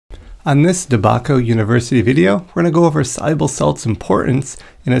On this DeBacco University video, we're going to go over soluble salt's importance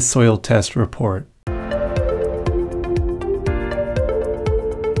in a soil test report.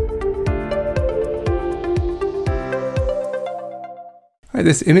 Alright,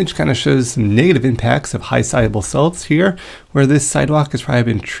 this image kind of shows some negative impacts of high soluble salts here, where this sidewalk has probably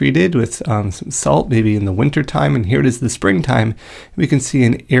been treated with some salt, maybe in the winter time, and here it is the springtime. We can see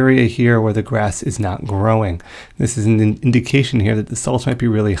an area here where the grass is not growing. This is an indication here that the salts might be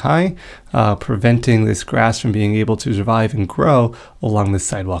really high, preventing this grass from being able to survive and grow along the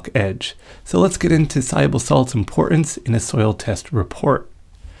sidewalk edge. So let's get into soluble salt's importance in a soil test report.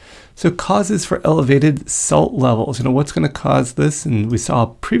 So causes for elevated salt levels, what's going to cause this? And we saw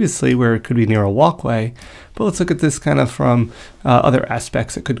previously where it could be near a walkway, but let's look at this kind of from other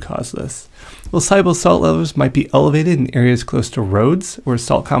aspects that could cause this. Well, soluble salt levels might be elevated in areas close to roads where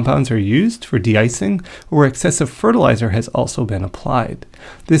salt compounds are used for de-icing or where excessive fertilizer has also been applied.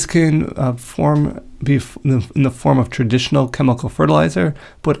 This can be in the form of traditional chemical fertilizer,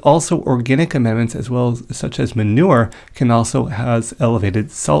 but also organic amendments as well as such as manure can also have elevated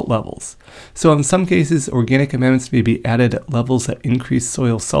salt levels. So in some cases, organic amendments may be added at levels that increase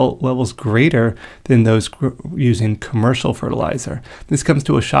soil salt levels greater than those using commercial fertilizer. This comes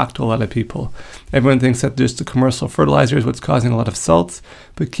to a shock to a lot of people. Everyone thinks that just the commercial fertilizer is what's causing a lot of salts,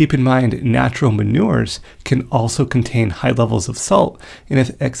 but keep in mind natural manures can also contain high levels of salt, and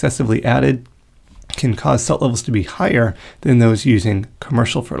if excessively added, can cause salt levels to be higher than those using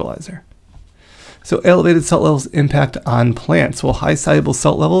commercial fertilizer. So elevated salt levels impact on plants. Well, high soluble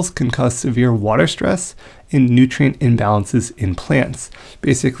salt levels can cause severe water stress and nutrient imbalances in plants.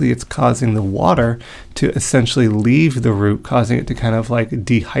 Basically, it's causing the water to essentially leave the root, causing it to kind of like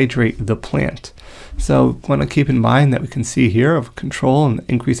dehydrate the plant. So want to keep in mind that we can see here of control and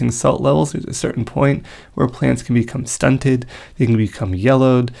increasing salt levels. There's a certain point where plants can become stunted, they can become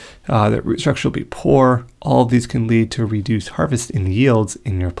yellowed, their root structure will be poor. All of these can lead to reduced harvest and yields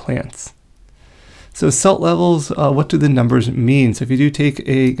in your plants. So salt levels, what do the numbers mean? So if you do take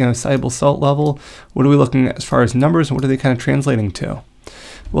a soluble salt level, what are we looking at as far as numbers, and what are they kind of translating to?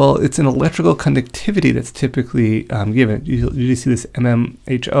 Well, it's an electrical conductivity that's typically given. You usually see this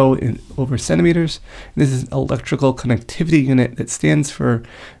Mmho in over centimeters. And this is an electrical conductivity unit that stands for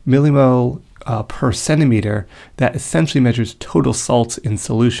miilimho per centimeter, that essentially measures total salts in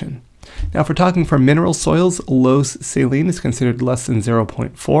solution. Now, if we're talking for mineral soils, low saline is considered less than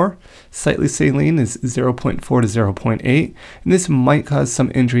 0.4. Slightly saline is 0.4 to 0.8, and this might cause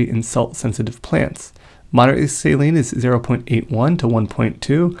some injury in salt-sensitive plants. Moderately saline is 0.81 to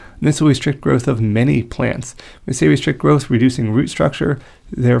 1.2, and this will restrict growth of many plants. We say restrict growth, reducing root structure,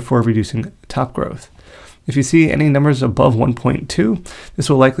 therefore reducing top growth. If you see any numbers above 1.2, this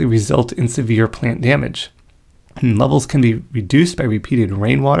will likely result in severe plant damage. Levels can be reduced by repeated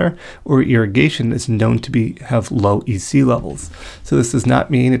rainwater or irrigation that's known to have low EC levels. So this does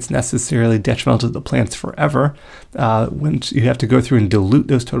not mean it's necessarily detrimental to the plants forever. Once you have to go through and dilute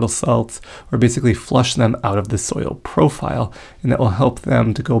those total salts or basically flush them out of the soil profile, and that will help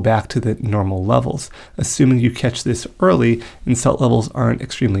them to go back to the normal levels, assuming you catch this early and salt levels aren't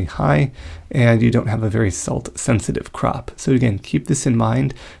extremely high and you don't have a very salt sensitive crop. So again, keep this in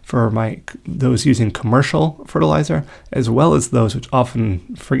mind for those using commercial fertilizer, as well as those which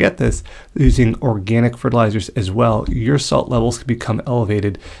often forget this, using organic fertilizers as well. Your salt levels can become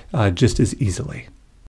elevated just as easily.